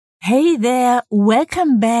Hey there,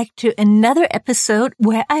 welcome back to another episode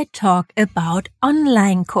where I talk about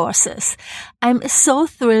online courses. I'm so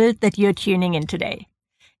thrilled that you're tuning in today.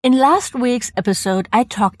 In last week's episode, I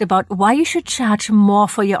talked about why you should charge more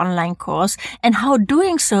for your online course and how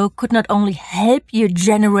doing so could not only help you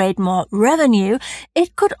generate more revenue,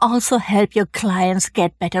 it could also help your clients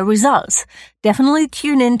get better results. Definitely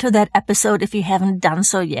tune into that episode if you haven't done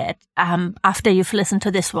so yet, after you've listened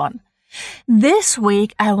to this one. This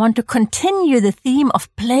week, I want to continue the theme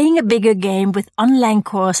of playing a bigger game with online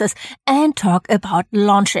courses and talk about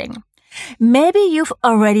launching. Maybe you've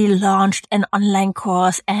already launched an online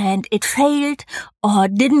course and it failed or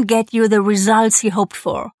didn't get you the results you hoped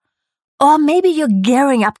for. Or maybe you're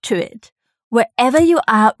gearing up to it. Wherever you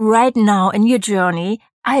are right now in your journey,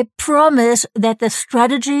 I promise that the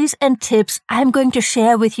strategies and tips I'm going to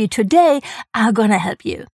share with you today are going to help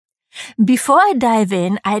you. Before I dive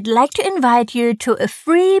in, I'd like to invite you to a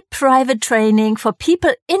free private training for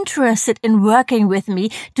people interested in working with me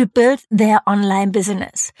to build their online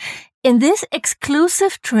business. In this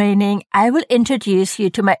exclusive training, I will introduce you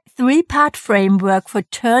to my 3-part framework for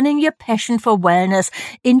turning your passion for wellness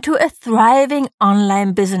into a thriving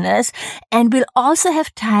online business, and we'll also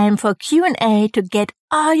have time for Q&A to get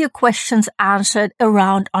all your questions answered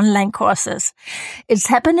around online courses. It's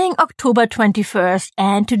happening October 21st,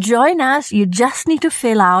 and to join us, you just need to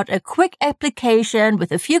fill out a quick application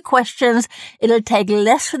with a few questions. It'll take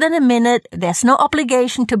less than a minute. There's no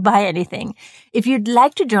obligation to buy anything. If you'd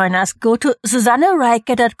like to join us, go to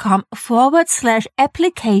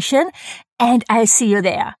susannereiche.com/application, and I'll see you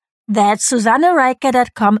there. That's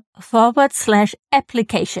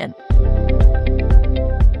susannereiche.com/application.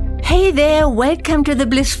 Hey there, welcome to the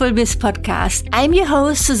Blissful Biz podcast. I'm your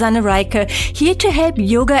host, Susanne Reiche, here to help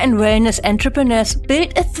yoga and wellness entrepreneurs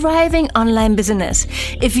build a thriving online business.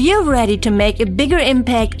 If you're ready to make a bigger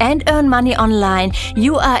impact and earn money online,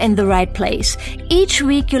 you are in the right place. Each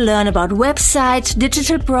week you learn about websites,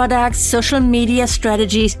 digital products, social media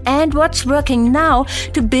strategies, and what's working now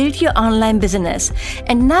to build your online business.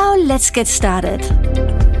 And now let's get started.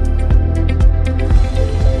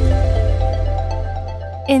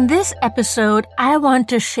 In this episode, I want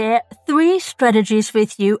to share 3 strategies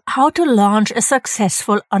with you how to launch a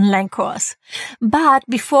successful online course. But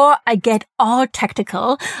before I get all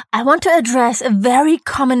tactical, I want to address a very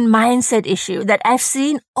common mindset issue that I've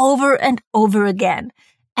seen over and over again.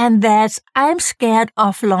 And that's I'm scared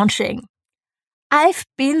of launching. I've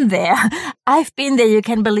been there, you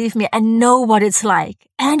can believe me. I know what it's like.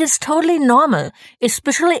 And it's totally normal,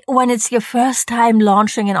 especially when it's your first time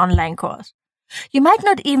launching an online course. You might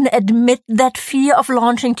not even admit that fear of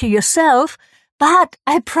launching to yourself, but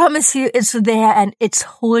I promise you it's there and it's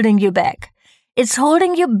holding you back. It's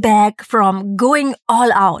holding you back from going all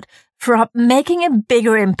out, from making a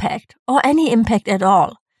bigger impact or any impact at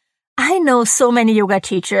all. I know so many yoga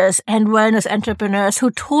teachers and wellness entrepreneurs who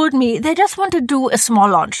told me they just want to do a small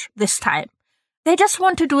launch this time. They just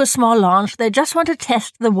want to do a small launch. They just want to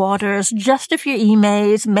test the waters, just a few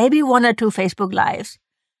emails, maybe 1 or 2 Facebook Lives.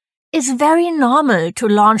 It's very normal to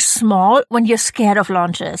launch small when you're scared of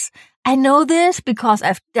launches. I know this because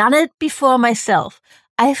I've done it before myself.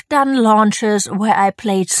 I've done launches where I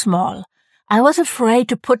played small. I was afraid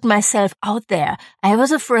to put myself out there. I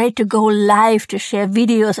was afraid to go live, to share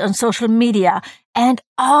videos on social media, and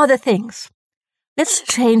all the things. Let's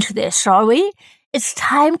change this, shall we? It's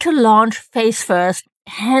time to launch face first,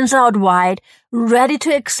 hands out wide, ready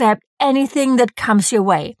to accept anything that comes your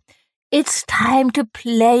way. It's time to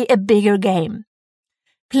play a bigger game.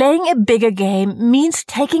 Playing a bigger game means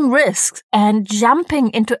taking risks and jumping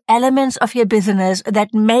into elements of your business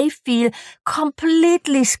that may feel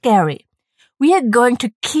completely scary. We are going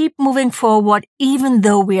to keep moving forward even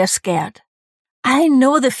though we are scared. I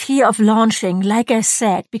know the fear of launching, like I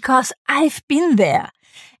said, because I've been there.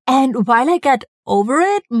 And while I got over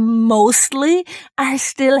it, mostly, I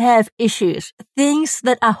still have issues, things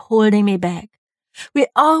that are holding me back. We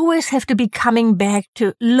always have to be coming back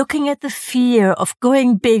to looking at the fear of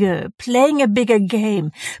going bigger, playing a bigger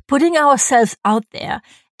game, putting ourselves out there,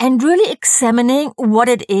 and really examining what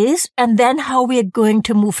it is and then how we are going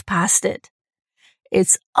to move past it.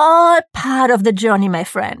 It's all part of the journey, my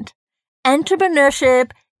friend.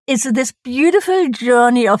 Entrepreneurship is this beautiful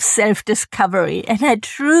journey of self-discovery, and I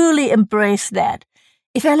truly embrace that.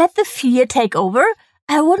 If I let the fear take over,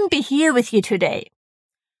 I wouldn't be here with you today.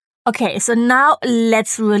 Okay, so now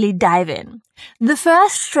let's really dive in. The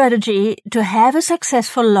first strategy to have a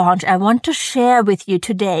successful launch I want to share with you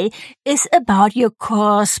today is about your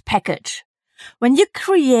course package. When you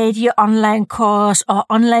create your online course or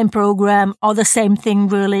online program or the same thing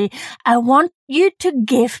really, I want you to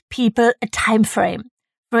give people a time frame.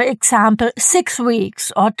 For example, 6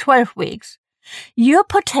 weeks or 12 weeks. Your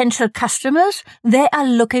potential customers, they are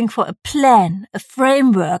looking for a plan, a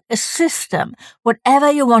framework, a system, whatever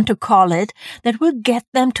you want to call it, that will get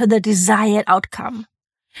them to the desired outcome.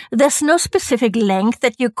 There's no specific length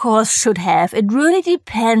that your course should have. It really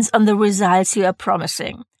depends on the results you are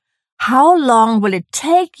promising. How long will it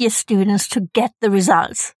take your students to get the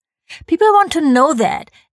results? People want to know that,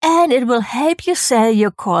 and it will help you sell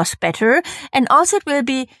your course better, and also it will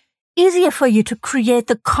be easier for you to create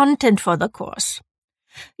the content for the course.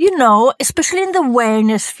 You know, especially in the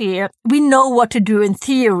wellness sphere, we know what to do in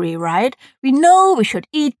theory, right? We know we should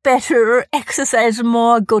eat better, exercise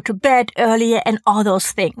more, go to bed earlier, and all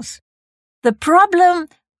those things. The problem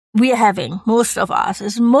we are having, most of us,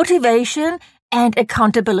 is motivation and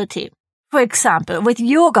accountability. For example, with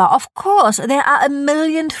yoga, of course, there are a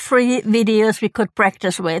million free videos we could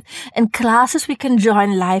practice with and classes we can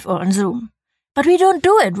join live or on Zoom. But we don't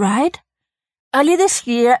do it, right? Early this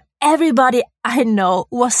year, everybody I know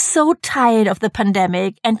was so tired of the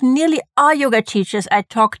pandemic, and nearly all yoga teachers I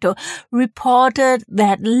talked to reported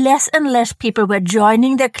that less and less people were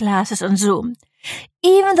joining their classes on Zoom,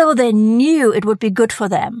 even though they knew it would be good for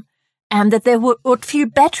them and that they would feel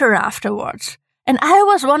better afterwards. And I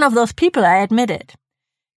was one of those people, I admit it.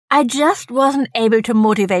 I just wasn't able to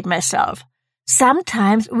motivate myself.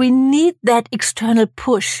 Sometimes we need that external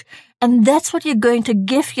push, and that's what you're going to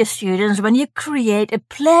give your students when you create a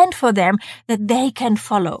plan for them that they can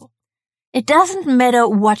follow. It doesn't matter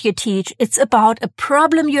what you teach, it's about a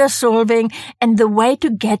problem you're solving and the way to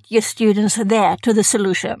get your students there to the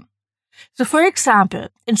solution. So for example,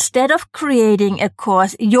 instead of creating a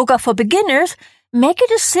course, Yoga for Beginners, make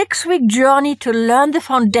it a 6-week journey to learn the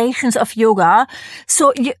foundations of yoga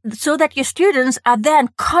so that your students are then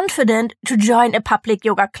confident to join a public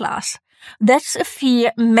yoga class. That's a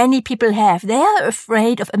fear many people have. They are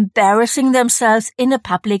afraid of embarrassing themselves in a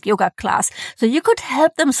public yoga class. So you could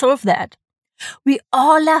help them solve that. We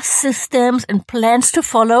all have systems and plans to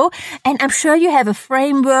follow, and I'm sure you have a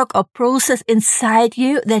framework or process inside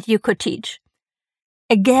you that you could teach.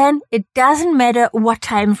 Again, it doesn't matter what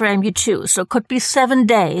time frame you choose. So it could be 7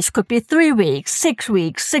 days, could be 3 weeks, 6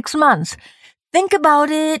 weeks, 6 months. Think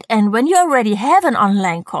about it, and when you already have an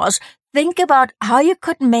online course, think about how you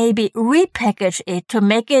could maybe repackage it to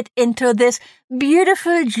make it into this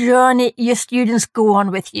beautiful journey your students go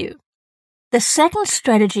on with you. The second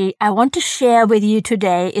strategy I want to share with you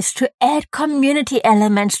today is to add community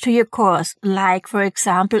elements to your course, like, for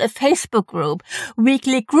example, a Facebook group,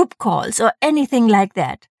 weekly group calls, or anything like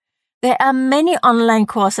that. There are many online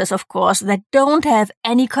courses, of course, that don't have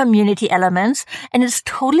any community elements, and it's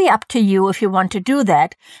totally up to you if you want to do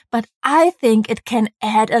that. But I think it can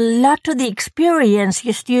add a lot to the experience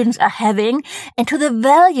your students are having and to the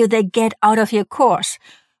value they get out of your course.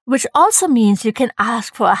 Which also means you can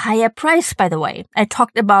ask for a higher price, by the way. I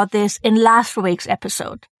talked about this in last week's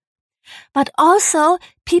episode. But also,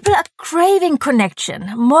 people are craving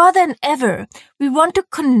connection more than ever. We want to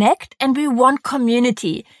connect and we want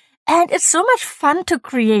community. And it's so much fun to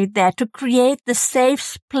create that, to create the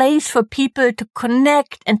safe place for people to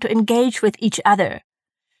connect and to engage with each other.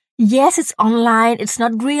 Yes, it's online, it's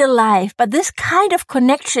not real life, but this kind of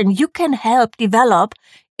connection you can help develop.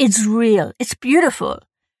 It's real, it's beautiful.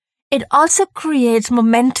 It also creates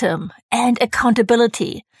momentum and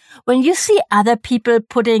accountability. When you see other people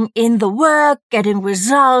putting in the work, getting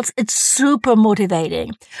results, it's super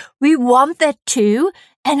motivating. We want that too,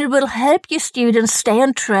 and it will help your students stay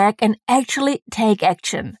on track and actually take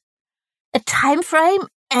action. A time frame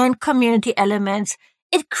and community elements,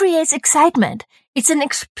 it creates excitement. It's an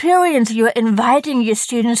experience you're inviting your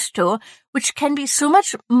students to, which can be so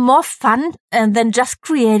much more fun than just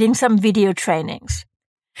creating some video trainings.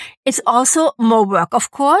 It's also more work, of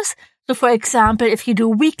course. So, for example, if you do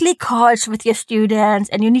weekly calls with your students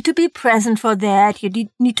and you need to be present for that, you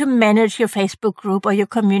need to manage your Facebook group or your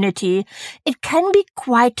community, it can be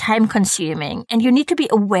quite time-consuming, and you need to be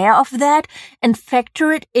aware of that and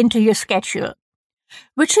factor it into your schedule.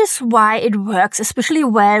 Which is why it works especially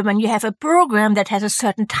well when you have a program that has a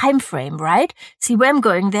certain time frame, right? See where I'm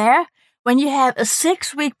going there? When you have a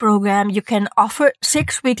 6-week program, you can offer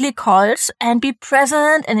 6 weekly calls and be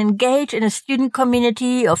present and engage in a student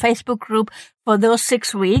community or Facebook group for those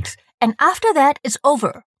 6 weeks. And after that, it's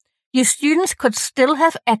over. Your students could still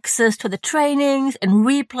have access to the trainings and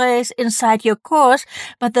replays inside your course,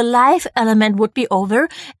 but the live element would be over,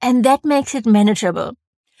 and that makes it manageable.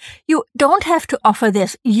 You don't have to offer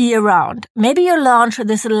this year-round. Maybe you launch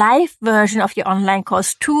this live version of your online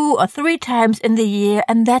course 2 or 3 times in the year,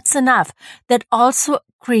 and that's enough. That also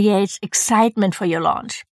creates excitement for your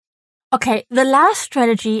launch. Okay, the last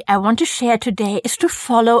strategy I want to share today is to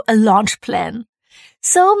follow a launch plan.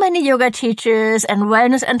 So many yoga teachers and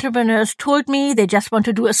wellness entrepreneurs told me they just want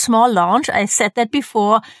to do a small launch. I said that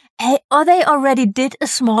before, or they already did a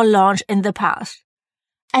small launch in the past.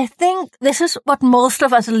 I think this is what most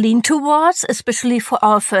of us lean towards, especially for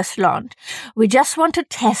our first launch. We just want to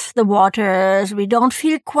test the waters. We don't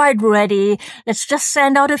feel quite ready. Let's just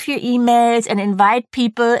send out a few emails and invite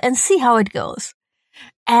people and see how it goes.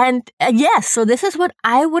 And yes, so this is what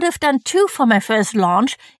I would have done too for my first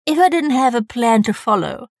launch if I didn't have a plan to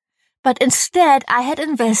follow. But instead, I had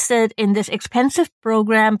invested in this expensive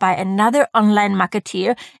program by another online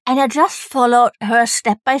marketeer, and I just followed her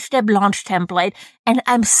step-by-step launch template, and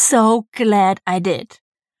I'm so glad I did.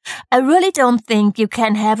 I really don't think you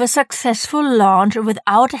can have a successful launch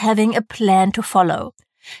without having a plan to follow.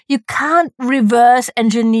 You can't reverse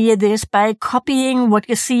engineer this by copying what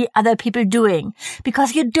you see other people doing,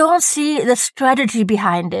 because you don't see the strategy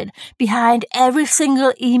behind it, behind every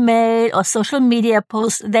single email or social media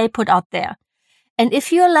post they put out there. And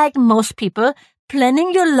if you're like most people,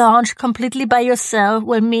 planning your launch completely by yourself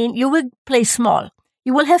will mean you will play small.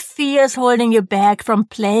 You will have fears holding you back from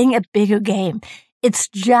playing a bigger game. It's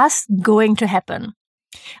just going to happen.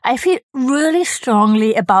 I feel really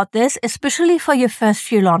strongly about this, especially for your first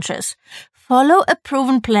few launches. Follow a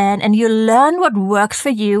proven plan and you learn what works for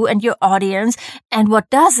you and your audience and what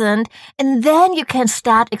doesn't, and then you can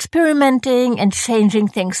start experimenting and changing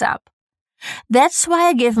things up. That's why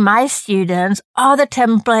I give my students all the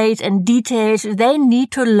templates and details they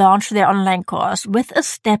need to launch their online course with a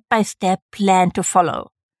step-by-step plan to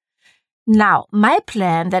follow. Now, my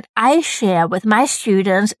plan that I share with my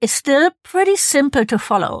students is still pretty simple to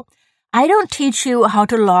follow. I don't teach you how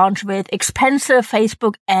to launch with expensive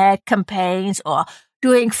Facebook ad campaigns or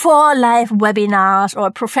doing 4 live webinars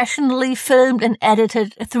or professionally filmed and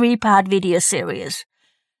edited 3-part video series.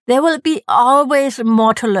 There will be always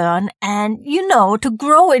more to learn and, to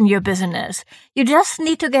grow in your business. You just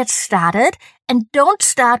need to get started, and don't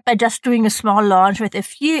start by just doing a small launch with a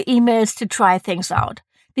few emails to try things out,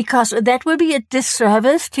 because that will be a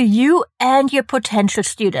disservice to you and your potential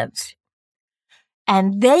students.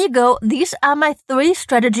 And there you go. These are my 3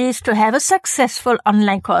 strategies to have a successful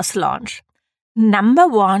online course launch. Number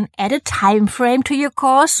 1, add a time frame to your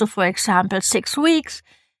course. So for example, 6 weeks.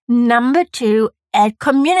 Number 2, add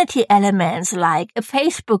community elements like a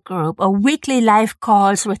Facebook group or weekly live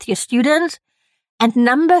calls with your students. And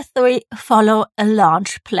number 3, follow a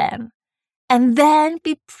launch plan. And then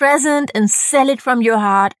be present and sell it from your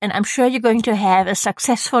heart, and I'm sure you're going to have a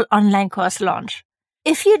successful online course launch.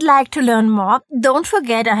 If you'd like to learn more, don't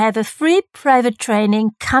forget I have a free private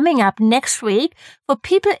training coming up next week for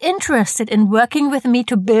people interested in working with me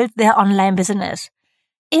to build their online business.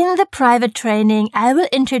 In the private training, I will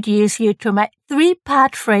introduce you to my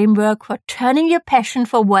 3-part framework for turning your passion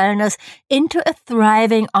for wellness into a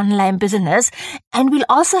thriving online business, and we'll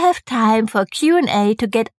also have time for Q&A to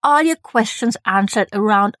get all your questions answered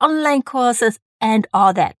around online courses and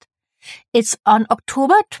all that. It's on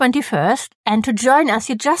October 21st, and to join us,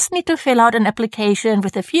 you just need to fill out an application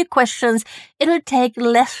with a few questions. It'll take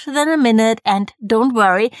less than a minute, and don't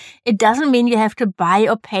worry, it doesn't mean you have to buy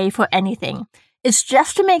or pay for anything. It's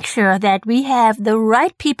just to make sure that we have the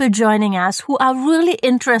right people joining us who are really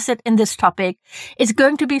interested in this topic. It's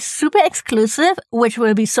going to be super exclusive, which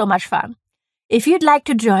will be so much fun. If you'd like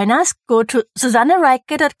to join us, go to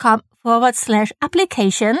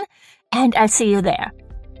susannereike.com/application, and I'll see you there.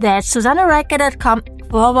 That's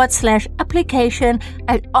susannereike.com/application.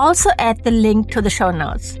 I'll also add the link to the show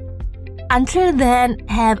notes. Until then,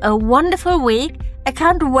 have a wonderful week. I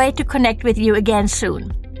can't wait to connect with you again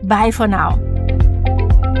soon. Bye for now.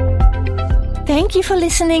 Thank you for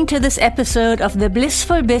listening to this episode of the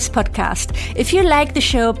Blissful Biz podcast. If you like the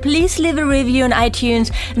show, please leave a review on iTunes.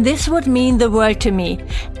 This would mean the world to me.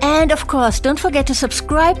 And of course, don't forget to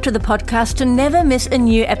subscribe to the podcast to never miss a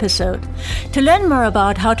new episode. To learn more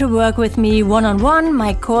about how to work with me one-on-one,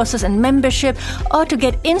 my courses and membership, or to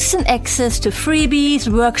get instant access to freebies,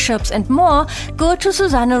 workshops, and more, go to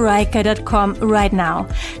susannereike.com right now.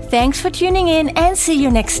 Thanks for tuning in, and see you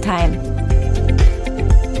next time.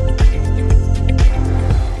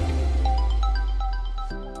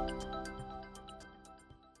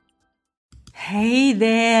 Hey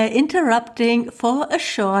there, interrupting for a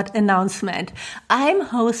short announcement. I'm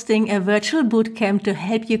hosting a virtual bootcamp to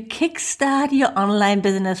help you kickstart your online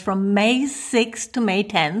business from May 6th to May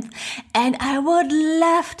 10th, and I would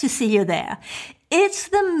love to see you there. It's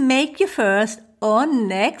the Make Your First or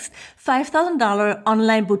Next $5,000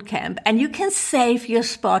 online bootcamp, and you can save your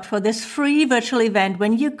spot for this free virtual event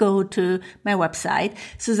when you go to my website,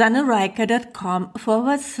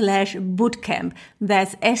 susannereiker.com/bootcamp.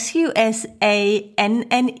 That's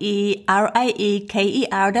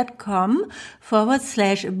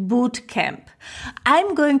SUSANNERIKER.com/bootcamp.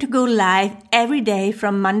 I'm going to go live every day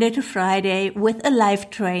from Monday to Friday with a live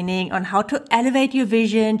training on how to elevate your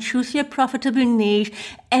vision, choose your profitable niche,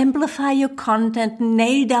 amplify your content,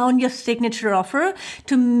 nail down your signature offer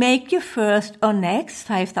to make your first or next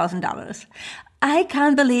 $5,000. I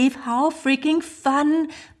can't believe how freaking fun,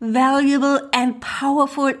 valuable, and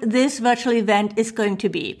powerful this virtual event is going to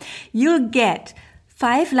be. You'll get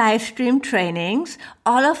 5 live stream trainings,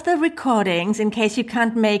 all of the recordings in case you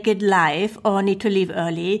can't make it live or need to leave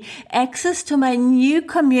early, access to my new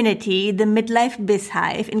community, the Midlife Biz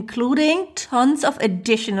Hive, including tons of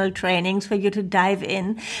additional trainings for you to dive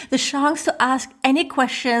in, the chance to ask any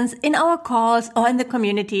questions in our calls or in the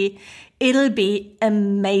community. It'll be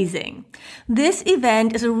amazing. This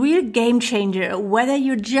event is a real game changer, whether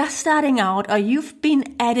you're just starting out or you've been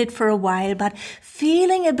at it for a while, but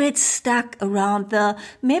feeling a bit stuck around the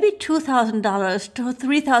maybe $2,000 to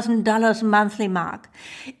 $3,000 monthly mark.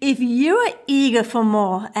 If you're eager for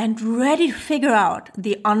more and ready to figure out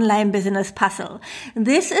the online business puzzle,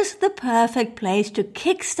 this is the perfect place to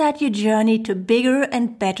kickstart your journey to bigger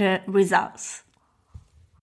and better results.